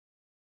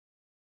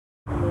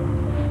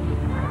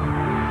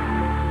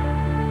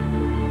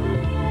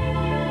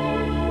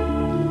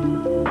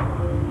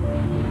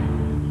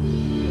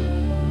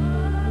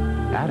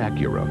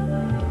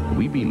Acura,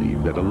 we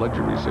believe that a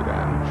luxury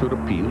sedan should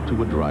appeal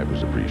to a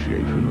driver's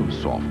appreciation of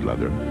soft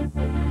leather,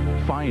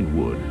 fine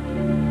wood,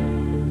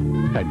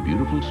 and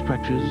beautiful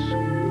stretches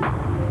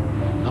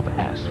of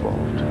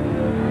asphalt.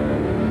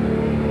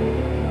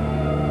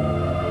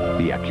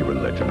 The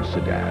Acura Legend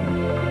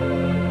sedan.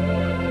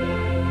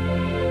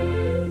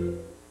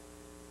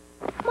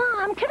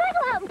 Mom, can I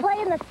go out and play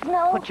in the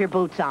snow? Put your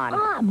boots on.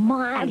 Oh,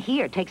 Mom. And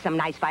here, take some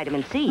nice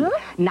vitamin C. Huh?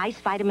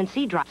 Nice vitamin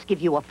C drops give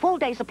you a full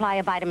day supply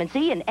of vitamin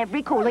C in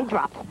every cooling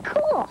drop.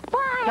 Cool.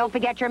 Bye. Don't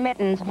forget your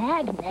mittens.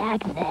 Nag,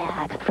 nag,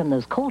 nag. From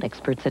those cold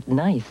experts at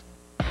Nice.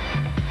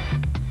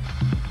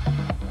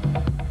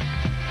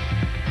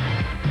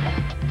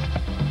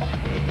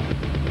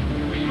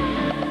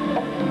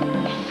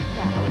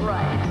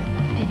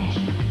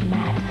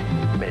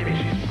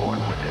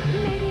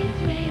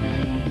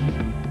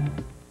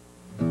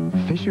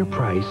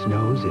 Fisher-Price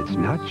knows it's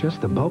not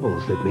just the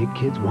bubbles that make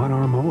kids want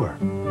our mower,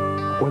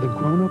 or the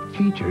grown-up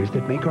features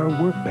that make our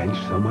workbench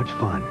so much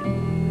fun.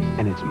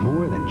 And it's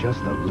more than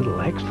just the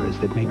little extras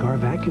that make our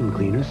vacuum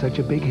cleaner such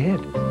a big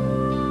hit.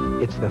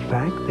 It's the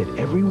fact that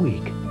every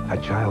week, a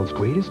child's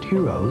greatest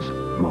heroes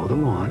mow the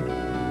lawn,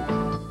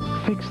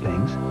 fix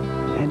things,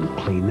 and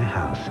clean the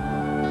house.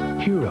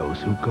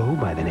 Heroes who go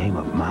by the name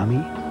of Mommy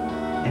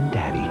and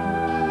Daddy.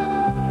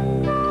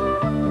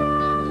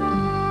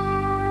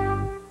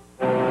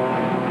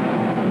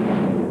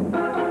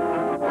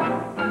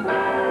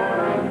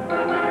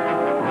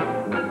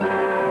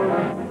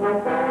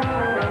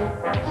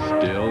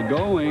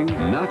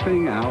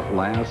 Nothing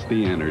outlasts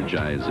the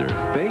Energizer.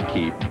 They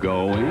keep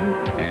going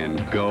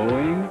and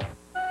going.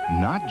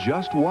 Not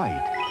just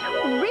white.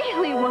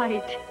 Really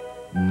white.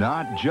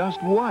 Not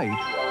just white.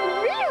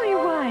 Really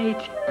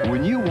white.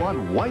 When you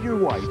want whiter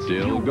white...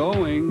 Still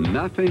going.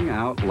 Nothing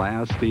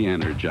outlasts the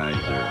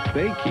Energizer.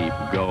 They keep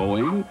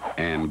going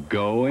and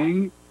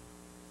going.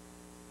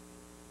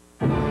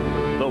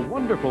 The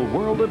wonderful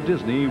world of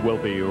Disney will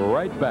be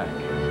right back.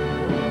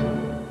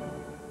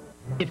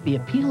 If the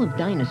appeal of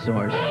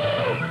dinosaurs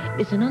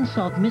is an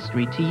unsolved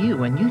mystery to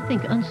you, and you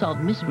think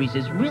Unsolved Mysteries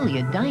is really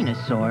a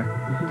dinosaur,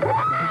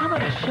 how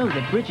about a show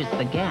that bridges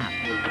the gap?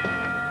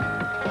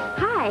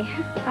 Hi.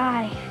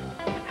 Hi.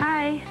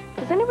 Hi.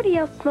 Does anybody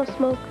else smell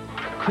smoke?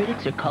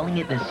 Critics are calling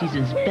it the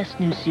season's best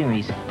new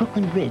series,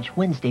 Brooklyn Bridge,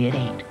 Wednesday at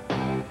 8.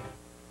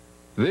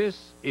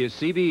 This is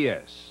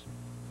CBS.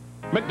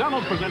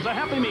 McDonald's presents a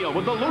Happy Meal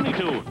with the Looney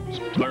Tunes.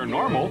 They're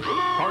normal,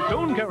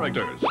 cartoon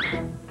characters.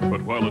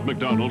 But while at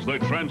McDonald's, they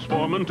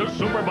transform into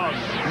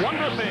Superbugs,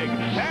 Wonder Pig,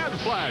 Taz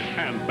Flash,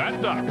 and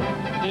Bat Duck.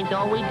 And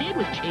all we did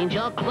was change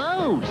our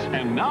clothes.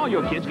 And now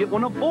your kids get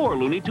one of 4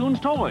 Looney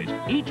Tunes toys.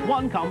 Each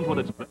one comes with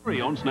its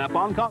very own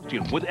Snap-on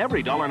costume with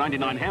every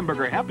 $1.99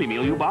 hamburger Happy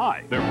Meal you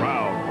buy. They're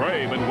proud,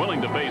 brave, and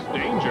willing to face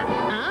danger.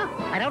 Huh?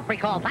 I don't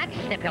recall that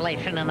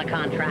stipulation in the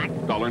contract.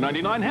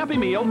 $1.99 Happy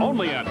Meal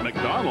only at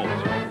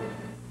McDonald's.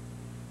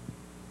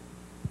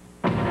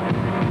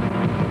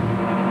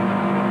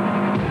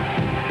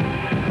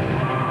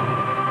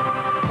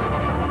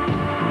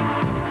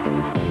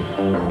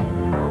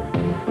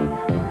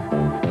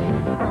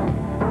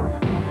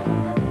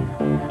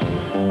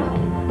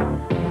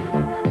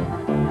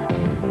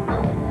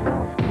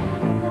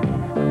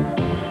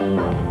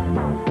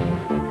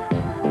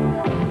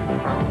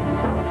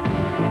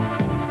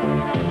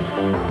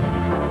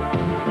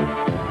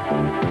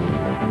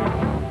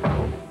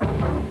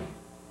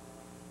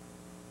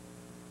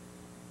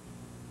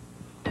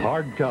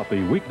 Hard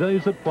copy,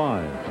 weekdays at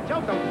 5.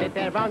 Don't sit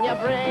there on your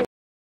brain.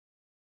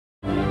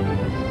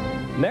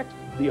 Next,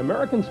 the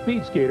American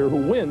speed skater who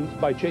wins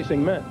by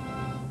chasing men.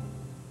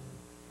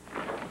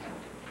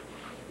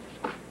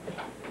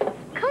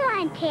 Come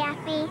on,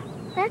 Taffy.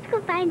 Let's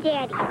go find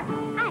Daddy.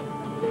 Hi.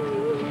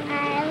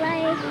 I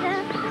like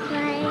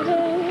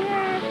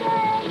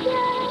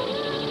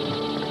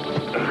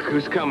the Look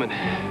who's coming.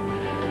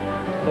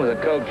 With a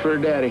Coke for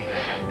Daddy.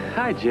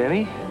 Hi,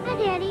 Jenny. Hi,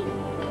 Daddy.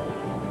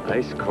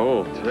 Ice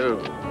cold,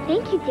 too.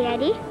 Thank you,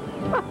 Daddy.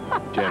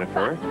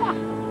 Jennifer.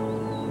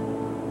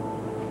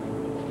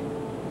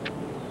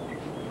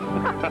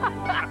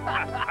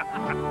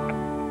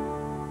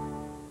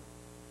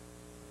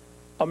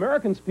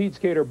 American speed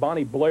skater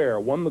Bonnie Blair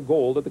won the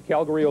gold at the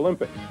Calgary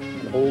Olympics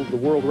and holds the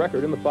world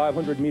record in the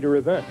 500-meter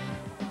event.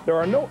 There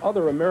are no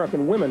other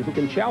American women who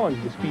can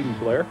challenge the speedy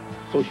Blair,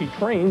 so she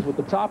trains with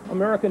the top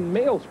American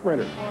male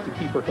sprinters to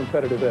keep her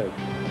competitive edge.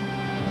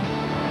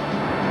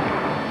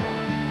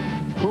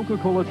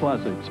 Coca-Cola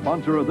Classic,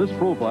 sponsor of this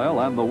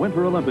profile and the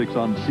Winter Olympics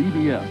on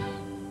CBS.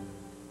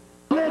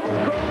 Let's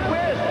go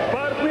west,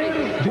 Barbie!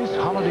 This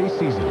holiday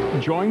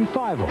season, join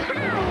Fievel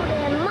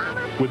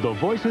with the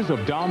voices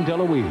of Dom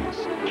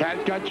DeLuise.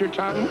 Cat got your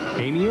tongue?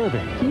 Amy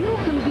Irving. You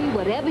can be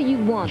whatever you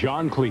want.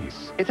 John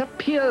Cleese. It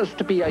appears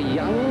to be a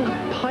young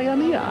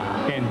pioneer.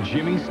 And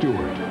Jimmy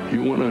Stewart.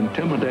 You want to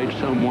intimidate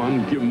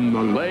someone, give them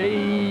the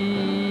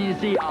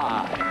lazy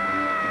eye.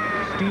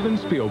 Steven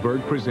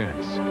Spielberg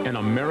presents An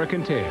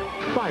American Tale.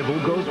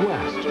 Fievel Goes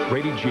West.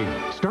 Rated G.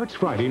 Starts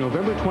Friday,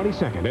 November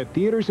 22nd at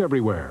theaters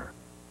everywhere.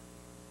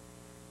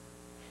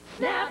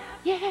 Snap!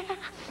 Yeah.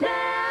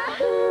 Snap,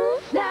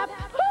 snap.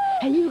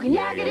 And you can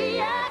yakety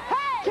yak.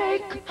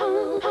 Take,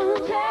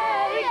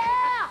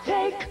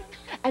 take.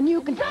 And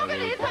you can talk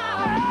it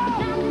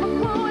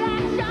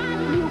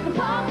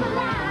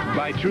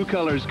Buy True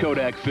Color's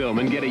Kodak film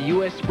and get a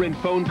U.S. Sprint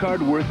phone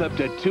card worth up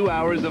to 2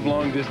 hours of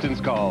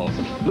long-distance calls.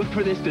 Look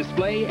for this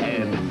display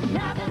and...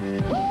 Snap,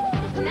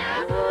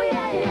 snap, oh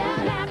yeah, yeah,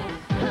 snap,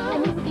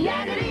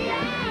 yakety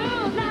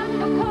yak. Snap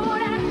a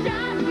Kodak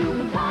shot, you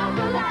can talk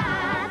a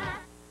lot.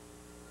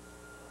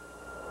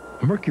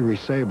 Mercury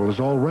Sabel has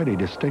already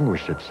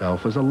distinguished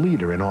itself as a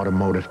leader in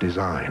automotive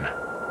design.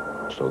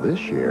 So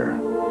this year,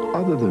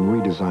 other than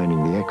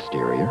redesigning the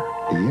exterior,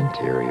 the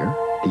interior,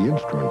 the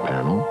instrument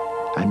panel,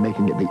 and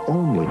making it the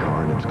only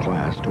car in its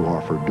class to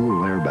offer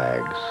dual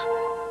airbags,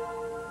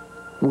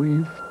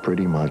 we've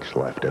pretty much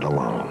left it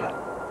alone.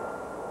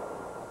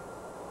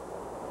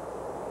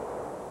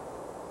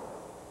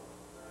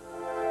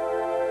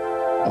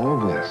 All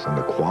this and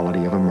the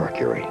quality of a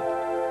Mercury.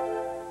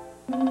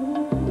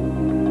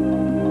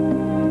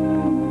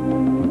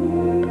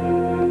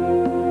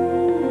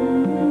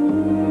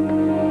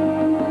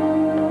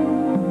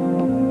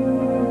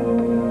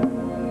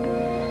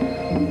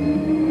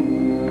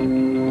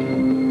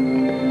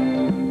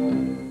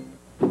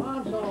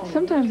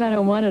 Sometimes I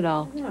don't want it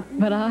all,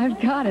 but I've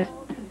got it.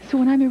 So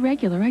when I'm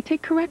irregular, I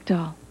take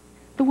Correctol,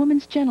 the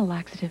woman's gentle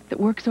laxative that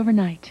works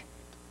overnight.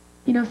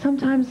 You know,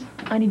 sometimes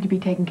I need to be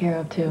taken care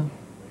of, too.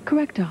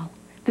 Correctol,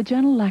 the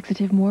gentle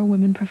laxative more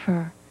women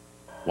prefer.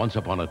 Once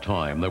upon a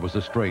time, there was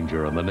a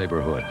stranger in the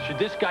neighborhood. Should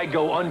this guy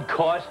go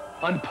uncaught,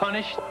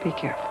 unpunished? Be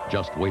careful.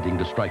 Just waiting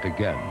to strike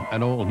again.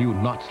 An all-new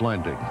Knots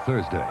Landing,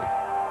 Thursday.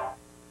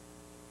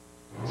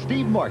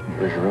 Steve Martin.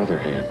 Where's your other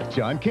hand?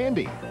 John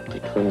Candy. They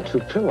claim 2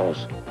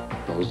 pillows.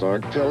 Those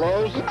aren't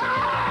pillows.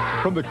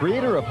 From the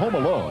creator of Home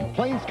Alone,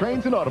 Planes,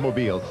 Trains, and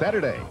Automobiles,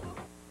 Saturday.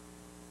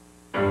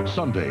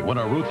 Sunday, when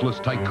a ruthless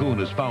tycoon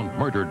is found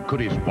murdered,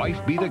 could his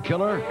wife be the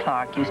killer?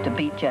 Clark used to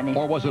beat Jenny.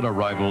 Or was it a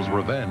rival's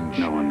revenge?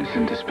 No one is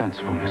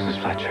indispensable, Mrs.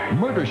 Fletcher.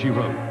 Murder, She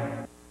Wrote.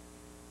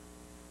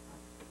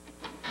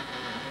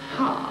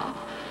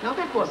 Now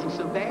that wasn't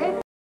so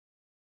bad.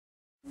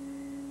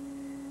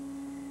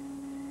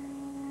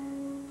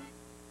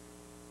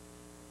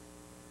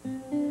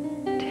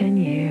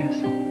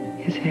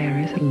 His hair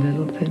is a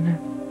little thinner.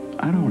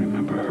 I don't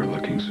remember her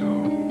looking so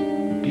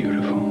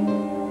beautiful.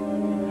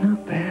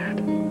 Not bad.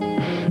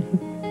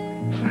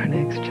 For an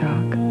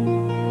ex-jock.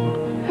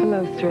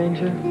 Hello,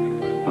 stranger.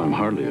 I'm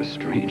hardly a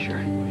stranger.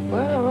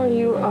 Well,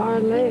 you are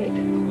late.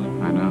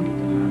 I know.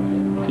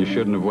 You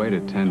shouldn't have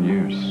waited 10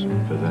 years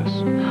for this.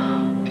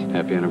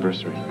 Happy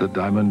anniversary. The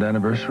Diamond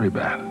Anniversary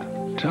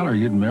Band. Tell her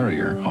you'd marry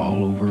her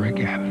all over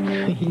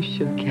again. You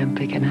sure can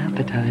pick an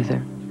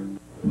appetizer.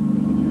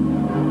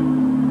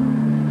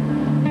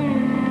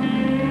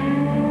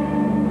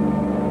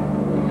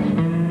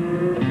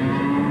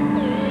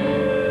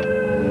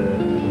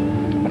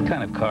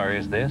 Car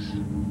is this?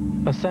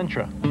 A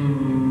Sentra.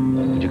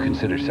 Would you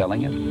consider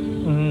selling it?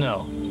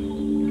 No.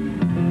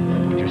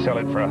 Would you sell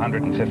it for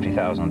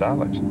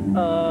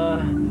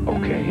 $150,000?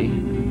 Okay.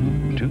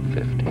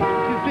 250.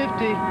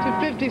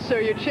 250, sir,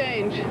 your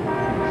change.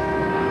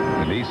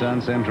 The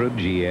Nissan Sentra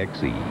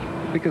GXE.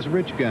 Because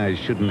rich guys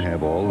shouldn't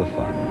have all the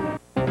fun.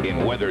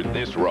 In weather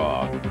this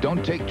raw,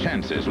 don't take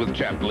chances with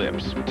chapped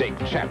lips. Take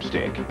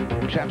ChapStick.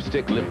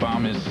 ChapStick lip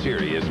balm is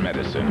serious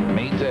medicine,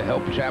 made to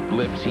help chapped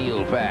lips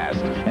heal fast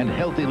and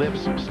healthy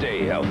lips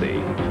stay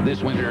healthy.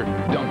 This winter,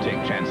 don't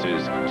take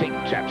chances. Take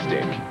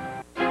ChapStick.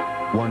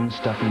 One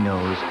stuffy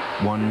nose,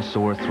 one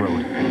sore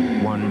throat,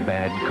 one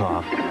bad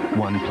cough,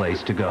 one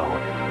place to go.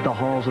 The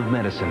Halls of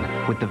Medicine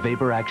with the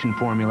vapor action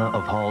formula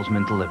of Hall's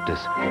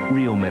Mentolyptus.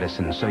 Real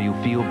medicine so you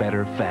feel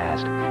better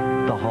fast.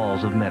 The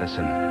Halls of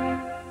Medicine.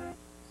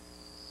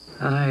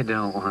 I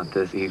don't want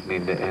this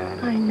evening to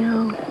end. I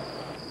know.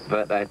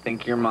 But I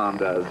think your mom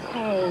does.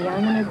 Hey,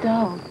 I'm an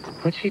adult.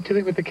 What's she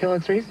doing with the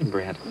Kellogg's Raisin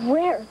Bran?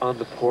 Where? On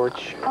the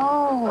porch.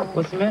 Oh.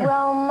 What's the matter?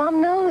 Well,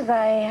 Mom knows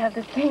I have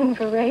this thing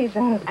for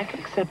raisins. I can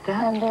accept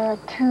that. And there are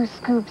 2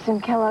 scoops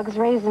in Kellogg's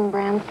Raisin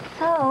Bran.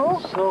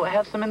 So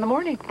have some in the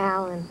morning.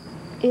 Alan,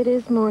 it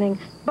is morning.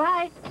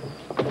 Bye.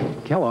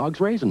 Kellogg's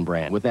Raisin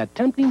Bran with that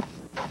tempting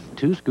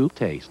 2-scoop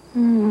taste.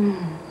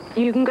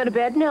 You can go to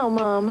bed now,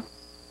 Mom.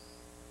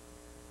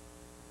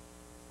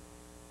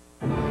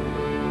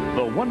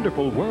 The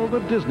wonderful world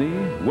of Disney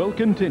will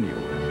continue.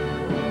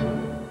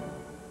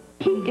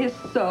 He is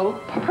so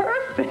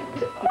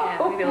perfect.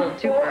 Yeah, maybe a little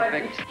too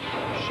perfect.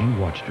 She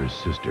watched her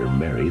sister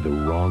marry the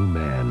wrong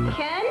man.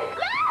 Ken?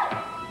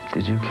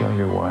 Did you kill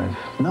your wife?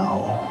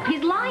 No.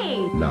 He's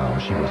lying. Now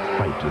she must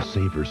fight to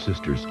save her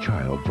sister's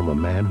child from a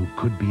man who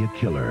could be a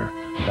killer.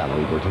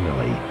 Valerie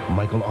Bertinelli,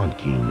 Michael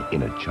Ontkeen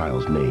in A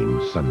Child's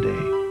Name,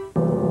 Sunday.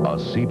 A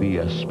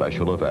CBS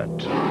special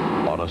event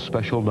on a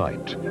special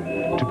night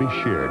to be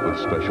shared with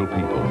special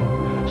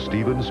people.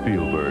 Steven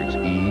Spielberg's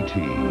E.T.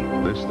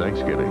 this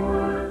Thanksgiving.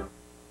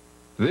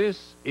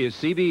 This is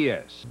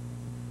CBS.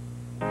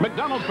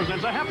 McDonald's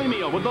presents a Happy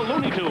Meal with the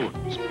Looney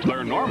Tunes.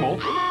 They're normal,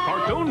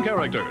 cartoon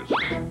characters.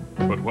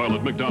 But while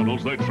at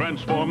McDonald's, they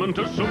transform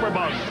into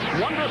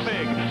Superbugs, Wonder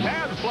Pig,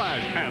 Ad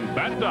Flash, and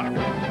Bat Duck.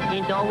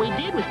 And all we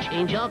did was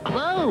change our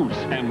clothes.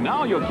 And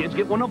now your kids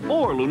get one of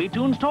 4 Looney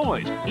Tunes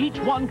toys. Each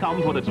one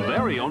comes with its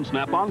very own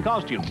Snap-on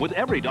costume with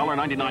every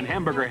 $1.99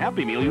 hamburger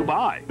Happy Meal you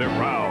buy. They're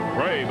proud,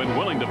 brave, and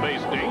willing to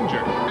face danger.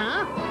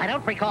 Huh? I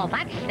don't recall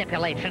that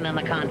stipulation in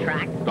the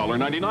contract.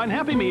 $1.99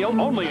 Happy Meal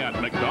only at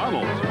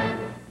McDonald's.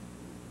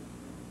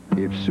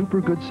 If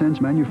Super Good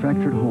Sense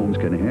manufactured homes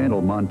can handle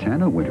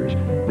Montana winters,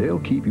 they'll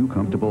keep you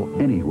comfortable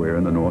anywhere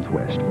in the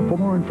Northwest. For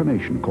more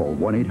information, call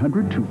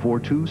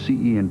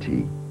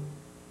 1-800-242-CENT.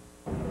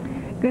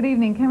 Good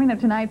evening. Coming up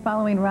tonight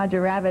following Roger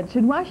Rabbit,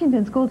 should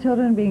Washington school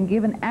children be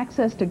given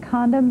access to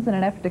condoms in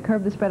an effort to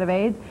curb the spread of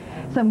AIDS?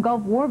 Some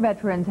Gulf War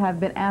veterans have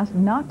been asked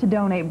not to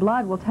donate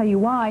blood. We'll tell you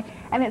why.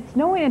 And it's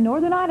snowing in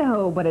northern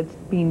Idaho, but it's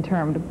being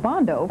termed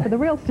Bondo for the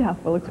real stuff.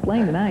 We'll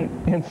explain tonight.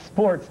 In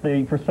sports,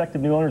 the prospective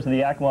new owners of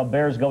the Acura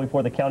Bears go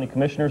before the county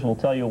commissioners. We'll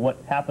tell you what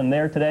happened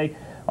there today.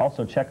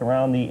 Also check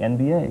around the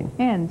NBA.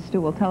 And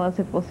Stu will tell us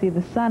if we'll see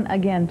the sun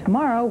again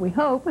tomorrow. We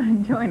hope.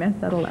 Join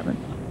us at 11.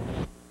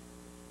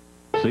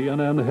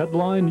 CNN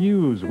Headline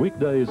News,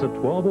 weekdays at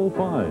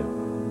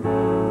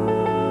 12:05.